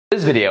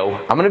this video,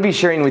 I'm going to be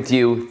sharing with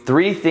you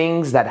 3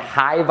 things that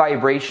high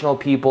vibrational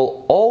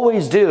people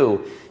always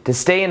do to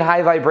stay in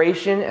high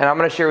vibration, and I'm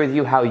going to share with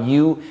you how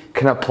you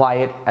can apply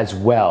it as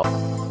well.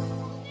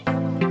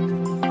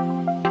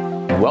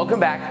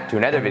 Welcome back to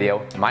another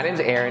video. My name is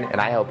Aaron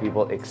and I help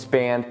people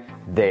expand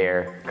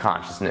their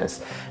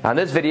consciousness. Now in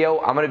this video,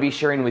 I'm going to be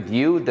sharing with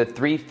you the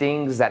 3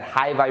 things that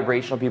high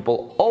vibrational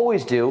people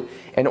always do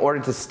in order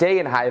to stay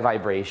in high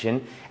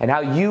vibration and how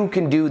you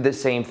can do the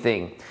same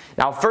thing.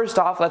 Now first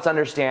off, let's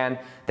understand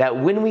that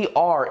when we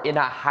are in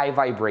a high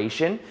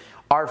vibration,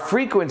 our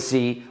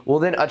frequency will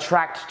then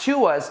attract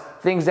to us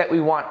things that we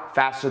want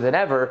faster than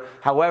ever.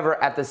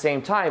 However, at the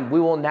same time,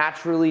 we will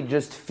naturally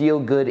just feel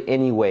good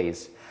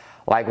anyways.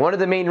 Like, one of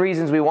the main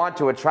reasons we want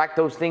to attract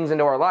those things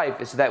into our life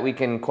is so that we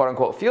can quote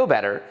unquote feel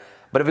better.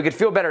 But if we could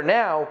feel better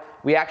now,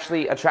 we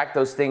actually attract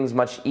those things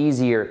much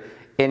easier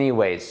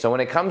anyways. So when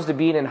it comes to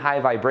being in high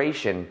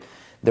vibration,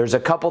 there's a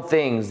couple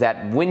things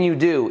that when you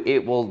do,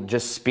 it will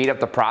just speed up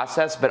the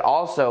process, but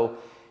also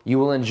you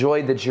will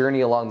enjoy the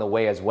journey along the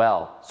way as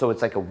well. So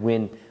it's like a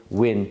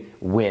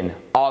win-win-win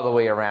all the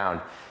way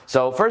around.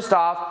 So first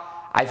off,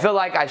 I feel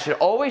like I should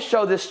always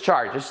show this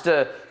chart just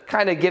to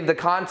kind of give the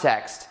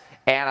context.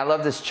 And I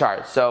love this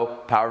chart.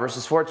 So power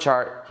versus force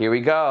chart, here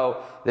we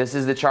go. This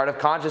is the chart of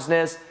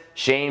consciousness.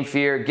 Shame,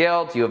 fear,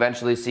 guilt. You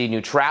eventually see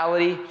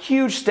neutrality.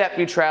 Huge step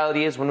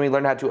neutrality is when we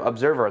learn how to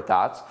observe our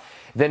thoughts.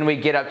 Then we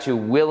get up to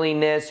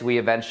willingness. We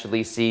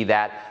eventually see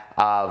that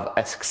of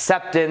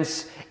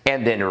acceptance,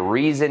 and then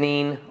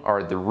reasoning,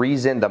 or the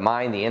reason, the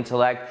mind, the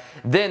intellect.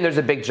 Then there's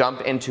a big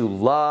jump into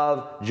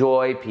love,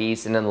 joy,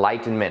 peace, and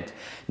enlightenment.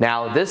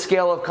 Now, this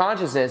scale of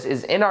consciousness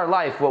is in our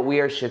life what we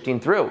are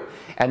shifting through.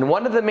 And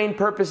one of the main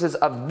purposes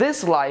of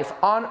this life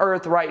on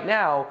earth right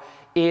now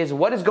is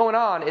what is going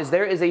on is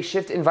there is a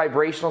shift in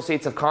vibrational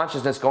states of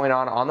consciousness going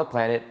on the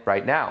planet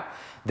right now.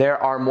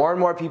 There are more and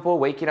more people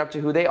waking up to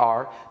who they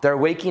are. They're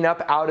waking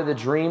up out of the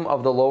dream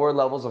of the lower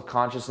levels of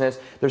consciousness.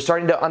 They're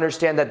starting to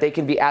understand that they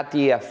can be at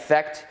the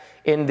effect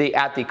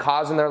at the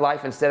cause in their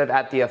life instead of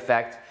at the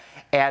effect.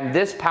 And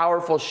this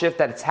powerful shift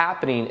that's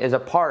happening is a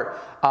part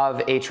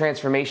of a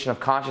transformation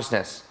of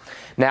consciousness.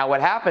 Now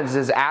what happens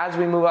is as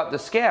we move up the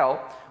scale,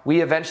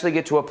 we eventually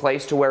get to a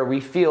place to where we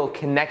feel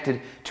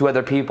connected to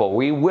other people.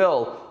 We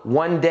will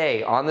one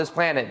day on this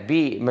planet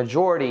be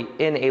majority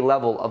in a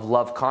level of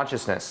love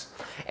consciousness.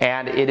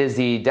 And it is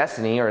the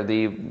destiny, or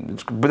the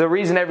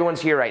reason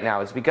everyone's here right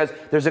now is because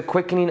there's a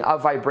quickening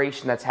of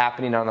vibration that's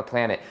happening on the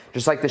planet.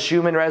 Just like the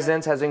Schumann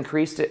resonance has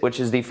increased it, which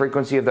is the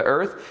frequency of the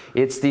earth,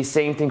 it's the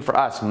same thing for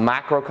us,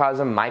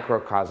 macrocosm,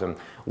 microcosm.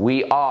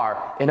 We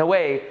are, in a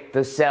way,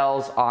 the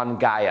cells on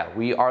Gaia.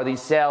 We are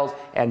these cells,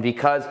 and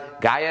because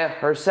Gaia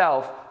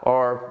herself,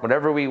 or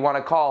whatever we want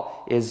to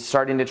call, is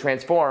starting to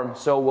transform,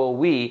 so will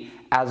we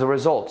as a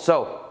result.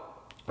 So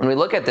when we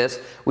look at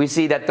this, we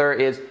see that there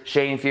is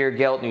shame, fear,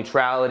 guilt,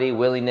 neutrality,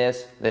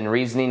 willingness, then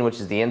reasoning, which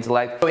is the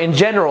intellect. So in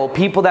general,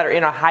 people that are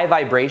in a high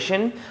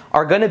vibration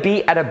are going to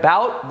be at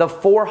about the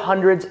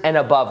 400s and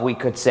above, we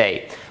could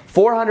say.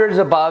 400s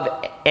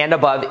above and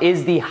above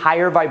is the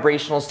higher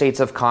vibrational states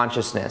of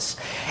consciousness.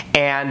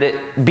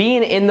 And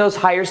being in those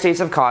higher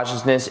states of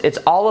consciousness, it's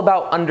all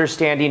about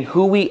understanding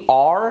who we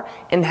are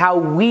and how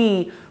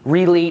we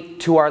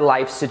relate to our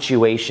life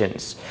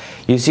situations.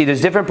 You see,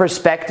 there's different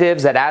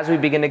perspectives that as we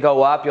begin to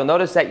go up, you'll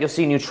notice that you'll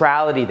see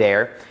neutrality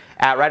there.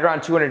 At right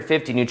around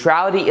 250,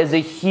 neutrality is a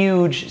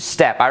huge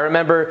step. I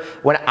remember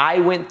when I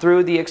went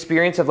through the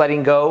experience of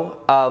letting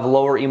go of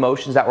lower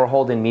emotions that were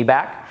holding me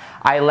back.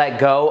 I let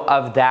go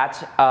of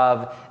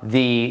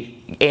the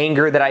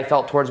anger that I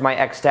felt towards my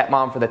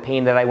ex-stepmom for the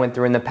pain that I went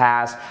through in the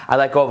past. I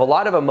let go of a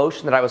lot of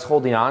emotion that I was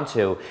holding on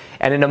to.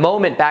 And in a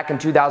moment back in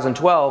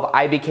 2012,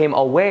 I became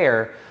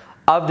aware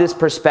of this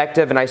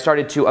perspective and I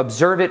started to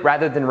observe it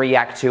rather than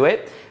react to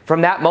it.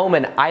 From that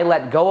moment, I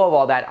let go of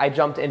all that. I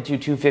jumped into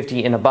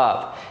 250 and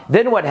above.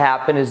 Then what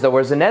happened is there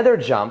was another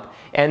jump,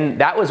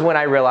 and that was when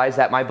I realized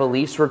that my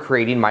beliefs were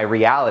creating my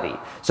reality.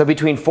 So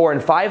between 400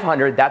 and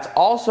 500, that's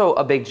also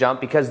a big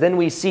jump, because then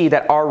we see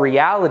that our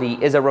reality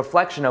is a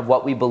reflection of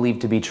what we believe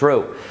to be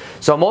true.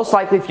 So most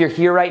likely if you're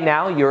here right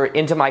now, you're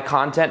into my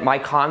content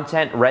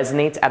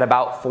resonates at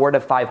about 400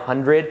 to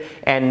 500,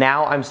 and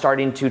now I'm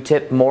starting to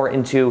tip more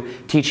into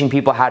teaching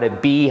people how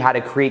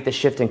to create the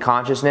shift in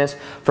consciousness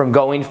from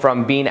going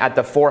from being at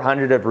the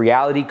 400 of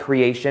reality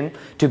creation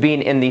to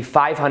being in the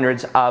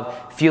 500s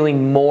of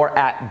feeling more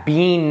at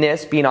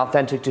beingness, being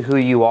authentic to who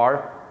you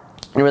are,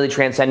 and really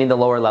transcending the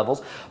lower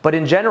levels. But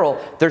in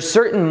general, there's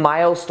certain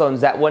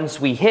milestones that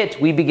once we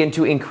hit, we begin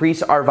to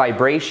increase our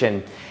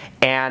vibration.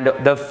 And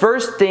the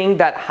first thing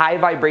that high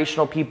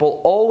vibrational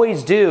people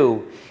always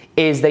do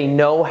is they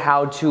know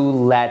how to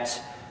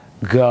let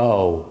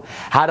go.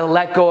 How to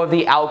let go of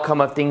the outcome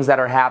of things that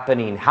are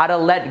happening. How to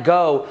let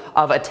go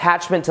of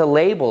attachment to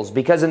labels.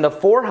 Because in the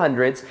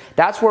 400s,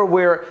 that's where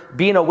we're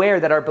being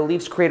aware that our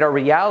beliefs create our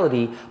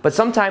reality. But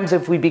sometimes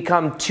if we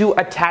become too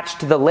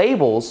attached to the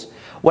labels,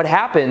 what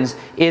happens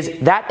is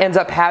that ends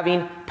up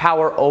having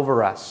power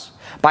over us.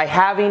 By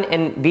having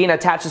and being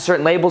attached to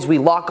certain labels, we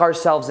lock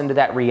ourselves into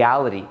that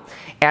reality.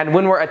 And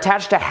when we're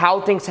attached to how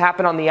things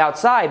happen on the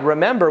outside,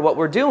 remember what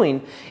we're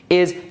doing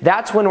is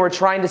that's when we're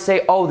trying to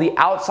say, oh, the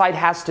outside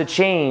has to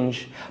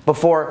change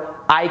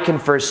before I can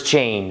first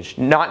change,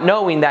 not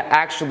knowing that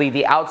actually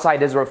the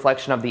outside is a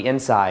reflection of the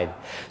inside.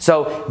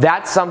 So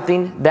that's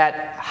something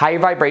that high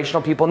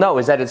vibrational people know,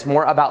 is that it's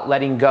more about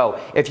letting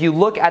go. If you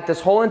look at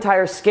this whole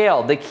entire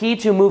scale, the key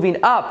to moving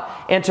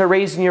up and to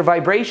raising your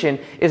vibration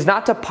is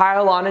not to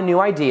pile on a new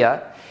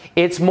idea.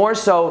 It's more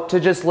so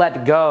to just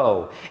let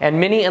go. And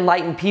many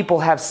enlightened people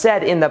have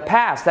said in the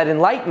past that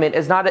enlightenment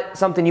is not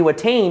something you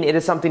attain, it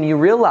is something you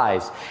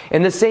realize.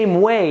 In the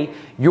same way,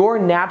 your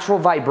natural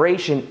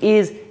vibration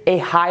is a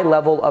high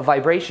level of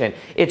vibration.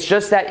 It's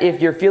just that if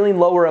you're feeling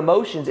lower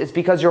emotions, it's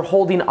because you're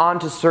holding on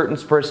to certain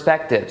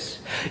perspectives.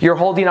 You're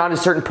holding on to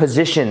certain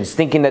positions,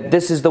 thinking that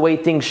this is the way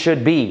things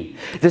should be.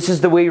 This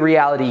is the way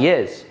reality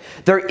is.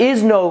 There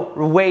is no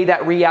way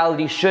that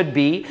reality should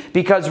be,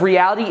 because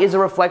reality is a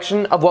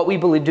reflection of what we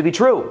believe to be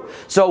true.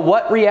 So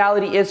what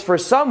reality is for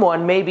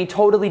someone may be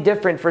totally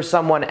different for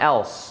someone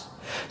else.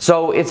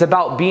 So it's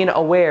about being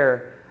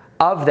aware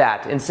of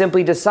that and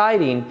simply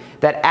deciding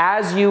that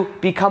as you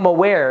become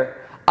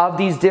aware of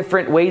these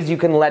different ways you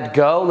can let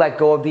go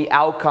of the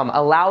outcome,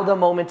 allow the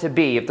moment to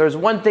be. If there's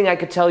one thing I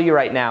could tell you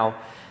right now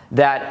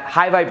that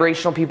high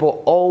vibrational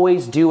people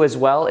always do as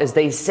well, is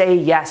they say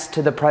yes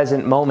to the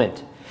present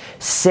moment.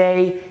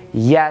 Say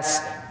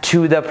yes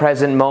to the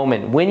present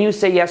moment. When you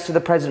say yes to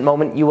the present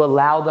moment, you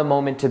allow the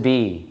moment to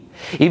be.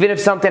 Even if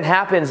something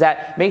happens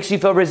that makes you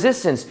feel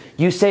resistance,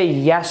 you say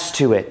yes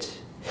to it.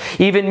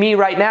 Even me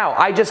right now,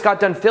 I just got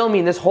done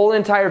filming this whole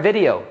entire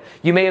video.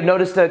 You may have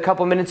noticed a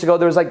couple minutes ago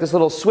there was like this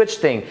little switch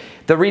thing.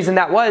 The reason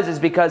that was is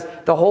because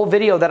the whole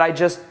video that I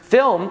just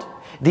filmed,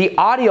 the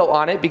audio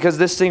on it, because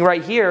this thing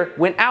right here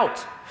went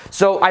out.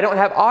 So I don't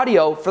have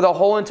audio for the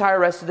whole entire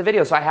rest of the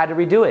video, so I had to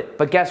redo it.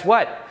 But guess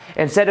what?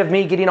 Instead of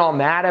me getting all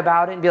mad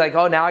about it and be like,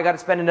 oh, now I got to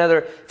spend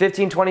another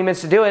 15, 20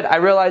 minutes to do it, I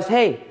realized,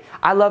 hey,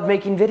 I love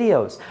making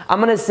videos. I'm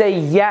going to say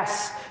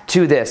yes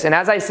to this. And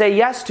as I say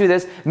yes to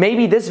this,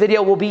 maybe this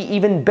video will be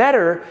even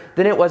better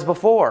than it was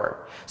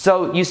before.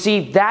 So you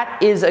see,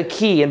 that is a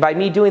key. And by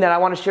me doing that, I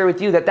want to share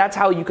with you that that's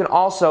how you can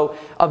also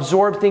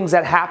absorb things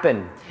that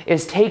happen,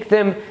 is take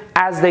them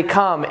as they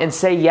come and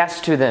say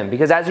yes to them.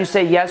 Because as you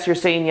say yes, you're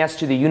saying yes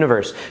to the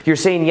universe. You're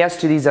saying yes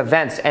to these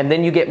events. And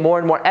then you get more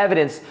and more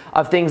evidence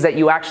of things that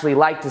you actually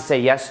like to say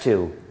yes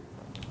to.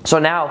 So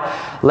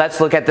now,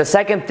 let's look at the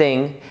second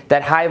thing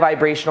that high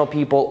vibrational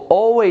people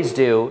always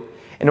do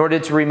in order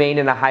to remain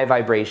in a high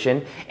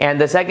vibration. And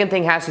the second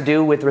thing has to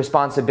do with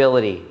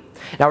responsibility.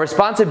 Now,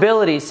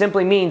 responsibility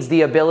simply means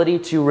the ability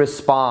to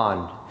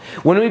respond.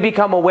 When we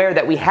become aware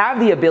that we have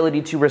the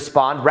ability to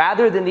respond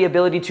rather than the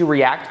ability to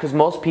react, because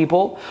most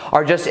people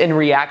are just in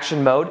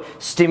reaction mode,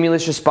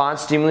 stimulus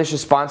response, stimulus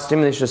response,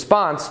 stimulus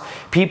response,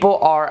 people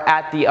are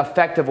at the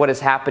effect of what is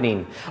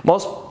happening.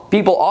 Most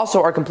people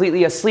also are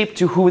completely asleep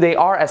to who they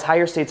are as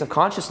higher states of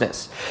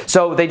consciousness.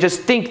 So they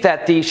just think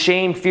that the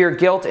shame, fear,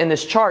 guilt in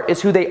this chart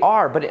is who they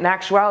are, but in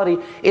actuality,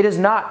 it is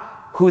not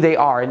who they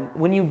are. And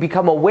when you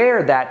become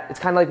aware that, it's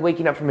kind of like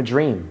waking up from a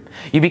dream.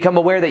 You become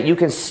aware that you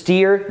can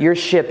steer your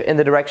ship in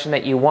the direction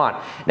that you want.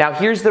 Now,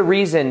 here's the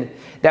reason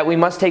that we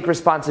must take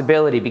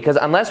responsibility, because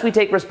unless we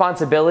take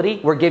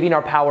responsibility, we're giving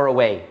our power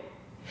away.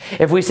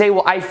 If we say,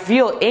 well, I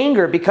feel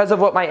anger because of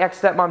what my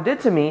ex-stepmom did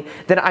to me,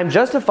 then I'm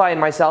justifying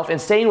myself and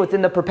staying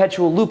within the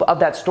perpetual loop of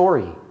that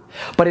story.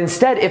 But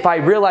instead, if I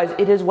realize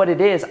it is what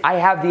it is, I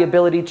have the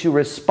ability to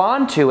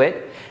respond to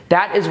it,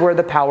 that is where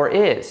the power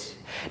is.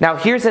 Now,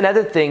 here's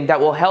another thing that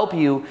will help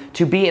you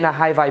to be in a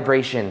high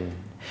vibration.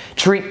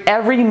 Treat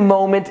every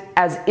moment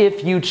as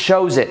if you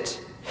chose it.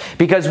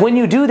 Because when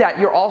you do that,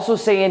 you're also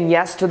saying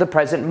yes to the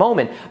present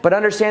moment. But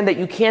understand that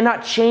you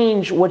cannot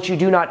change what you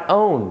do not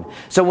own.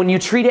 So when you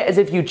treat it as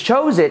if you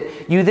chose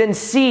it, you then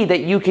see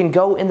that you can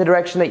go in the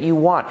direction that you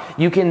want.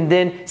 You can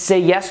then say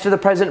yes to the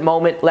present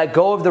moment, let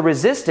go of the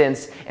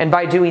resistance, and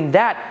by doing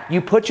that,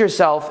 you put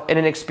yourself in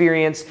an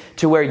experience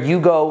to where you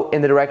go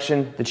in the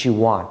direction that you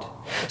want.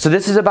 So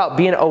this is about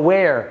being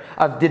aware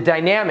of the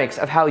dynamics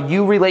of how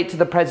you relate to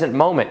the present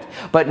moment,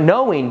 but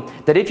knowing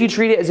that if you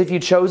treat it as if you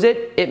chose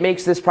it, it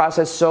makes this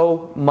process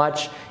so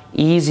much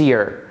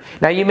easier.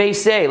 Now you may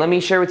say, let me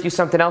share with you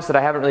something else that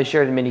I haven't really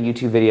shared in many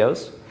YouTube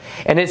videos,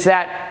 and it's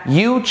that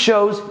you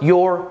chose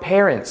your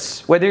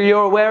parents, whether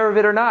you're aware of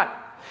it or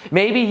not.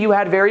 Maybe you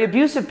had very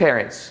abusive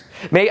parents.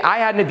 Maybe I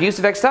had an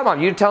abusive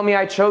ex-stepmom. You tell me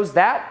I chose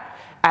that?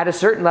 At a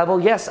certain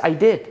level, yes, I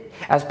did.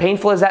 As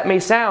painful as that may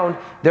sound,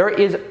 there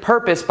is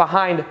purpose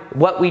behind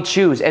what we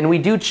choose, and we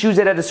do choose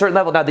it at a certain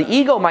level. Now, the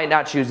ego might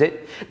not choose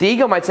it. The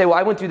ego might say, well,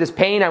 I went through this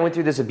pain, I went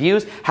through this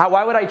abuse.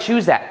 Why would I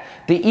choose that?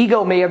 The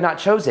ego may have not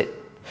chose it,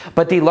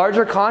 but the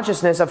larger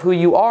consciousness of who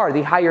you are,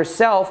 the higher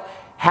self,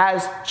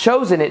 has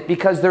chosen it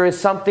because there is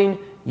something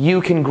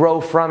you can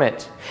grow from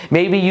it.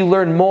 Maybe you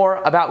learn more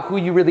about who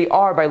you really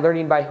are by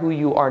learning by who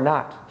you are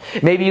not.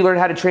 Maybe you learn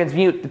how to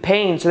transmute the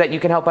pain so that you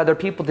can help other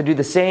people to do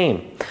the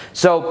same.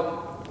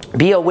 So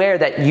be aware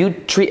that you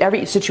treat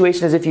every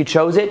situation as if you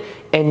chose it,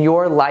 and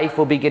your life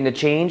will begin to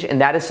change.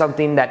 And that is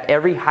something that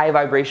every high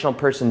vibrational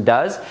person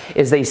does,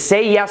 is they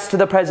say yes to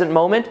the present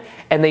moment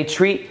and they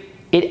treat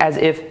it as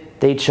if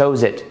they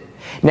chose it.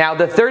 Now,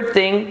 the third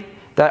thing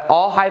that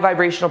all high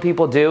vibrational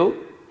people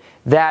do,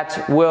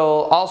 that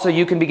will also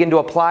you can begin to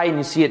apply and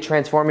you see it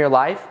transform your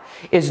life,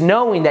 is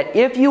knowing that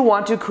if you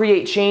want to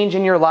create change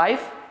in your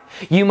life,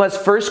 you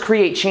must first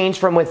create change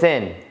from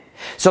within.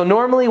 So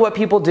normally what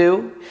people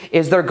do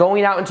is they're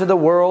going out into the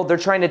world, they're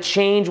trying to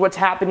change what's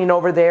happening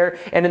over there,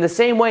 and in the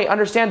same way,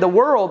 understand the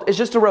world is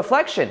just a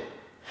reflection.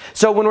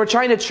 So when we're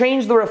trying to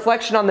change the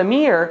reflection on the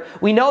mirror,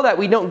 we know that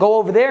we don't go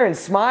over there and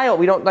smile.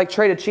 We don't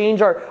try to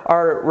change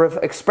our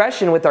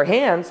expression with our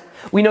hands.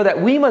 We know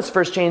that we must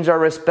first change our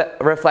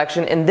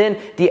reflection, and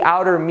then the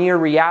outer mirror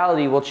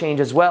reality will change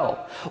as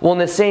well. Well, in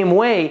the same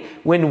way,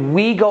 when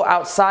we go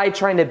outside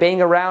trying to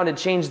bang around and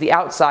change the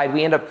outside,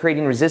 we end up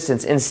creating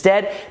resistance.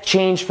 Instead,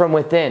 change from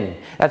within.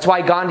 That's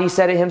why Gandhi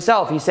said it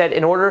himself. He said,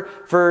 in order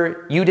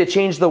for you to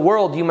change the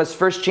world, you must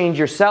first change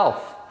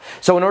yourself.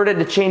 So in order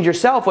to change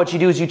yourself, what you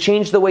do is you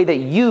change the way that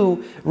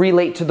you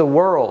relate to the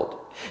world.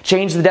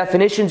 Change the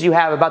definitions you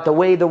have about the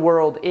way the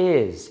world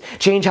is.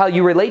 Change how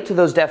you relate to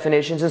those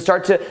definitions and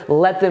start to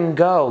let them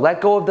go. Let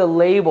go of the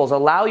labels.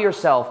 Allow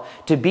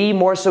yourself to be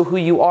more so who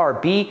you are.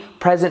 Be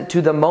present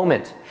to the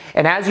moment.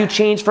 And as you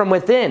change from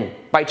within,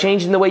 by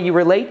changing the way you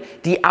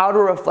relate, the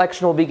outer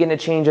reflection will begin to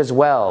change as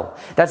well.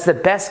 That's the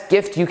best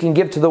gift you can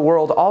give to the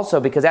world also,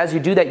 because as you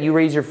do that, you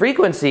raise your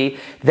frequency.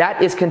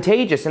 That is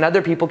contagious and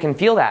other people can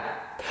feel that.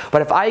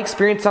 But if I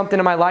experience something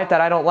in my life that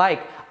I don't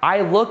like,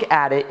 I look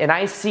at it and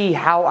I see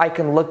how I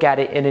can look at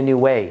it in a new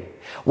way.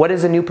 What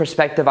is a new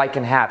perspective I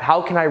can have?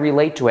 How can I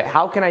relate to it?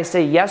 How can I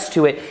say yes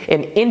to it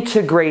and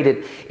integrate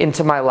it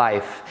into my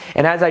life?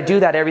 And as I do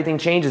that, everything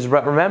changes.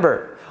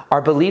 Remember,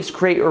 our beliefs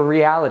create a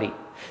reality.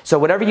 So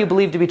whatever you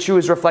believe to be true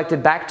is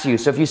reflected back to you.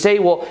 So if you say,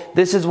 well,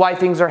 this is why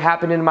things are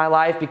happening in my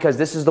life because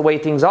this is the way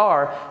things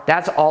are,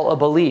 that's all a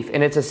belief.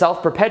 And it's a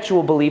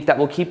self-perpetual belief that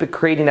will keep it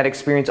creating that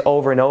experience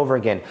over and over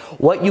again.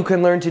 What you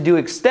can learn to do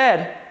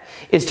instead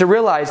is to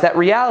realize that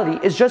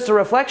reality is just a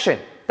reflection.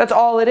 That's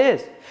all it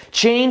is.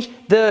 Change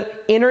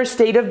the inner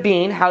state of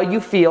being, how you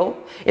feel.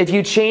 If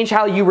you change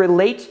how you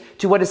relate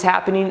to what is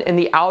happening in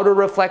the outer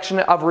reflection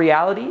of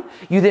reality,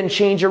 you then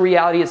change your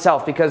reality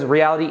itself, because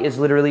reality is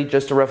literally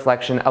just a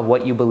reflection of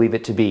what you believe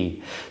it to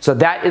be. So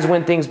that is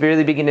when things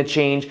really begin to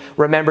change.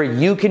 Remember,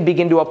 you can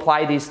begin to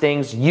apply these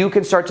things. You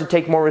can start to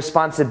take more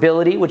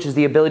responsibility, which is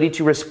the ability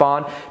to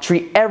respond.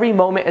 Treat every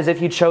moment as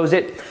if you chose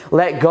it.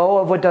 Let go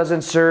of what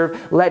doesn't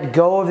serve. Let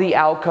go of the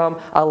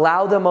outcome.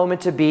 Allow the moment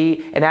to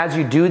be. And as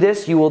you do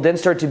this, you will then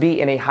start to be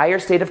in a higher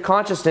state of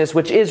consciousness,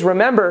 which is,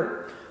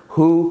 remember,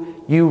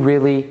 who you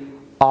really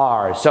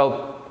are.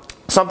 So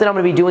something I'm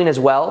going to be doing as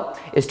well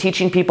is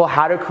teaching people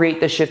how to create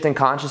this shift in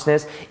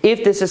consciousness.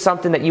 If this is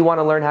something that you want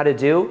to learn how to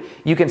do,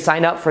 you can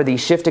sign up for the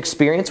Shift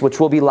Experience, which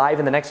will be live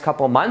in the next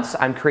couple of months.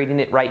 I'm creating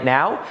it right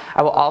now.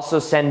 I will also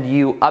send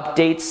you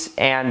updates,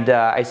 and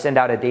I send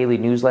out a daily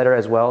newsletter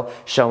as well,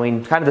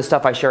 showing kind of the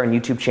stuff I share on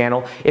YouTube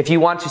channel. If you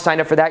want to sign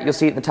up for that, you'll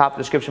see it in the top of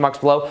the description box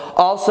below.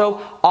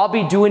 Also, I'll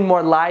be doing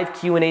more live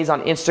Q&As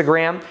on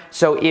Instagram.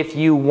 So if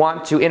you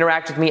want to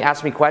interact with me,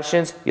 ask me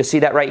questions, you'll see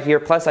that right here.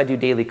 Plus, I do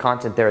daily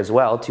content there as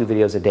well, 2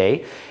 videos a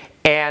day.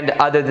 And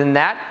other than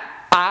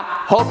that, I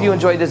hope you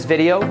enjoyed this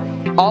video.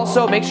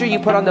 Also, make sure you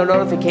put on the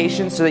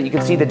notifications so that you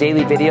can see the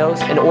daily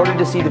videos. In order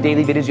to see the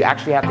daily videos, you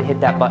actually have to hit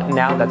that button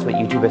now. That's what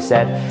YouTube has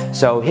said.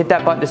 So hit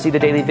that button to see the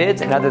daily vids.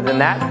 And other than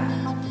that,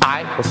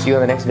 I will see you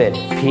in the next vid.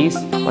 Peace,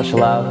 much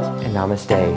love, and namaste.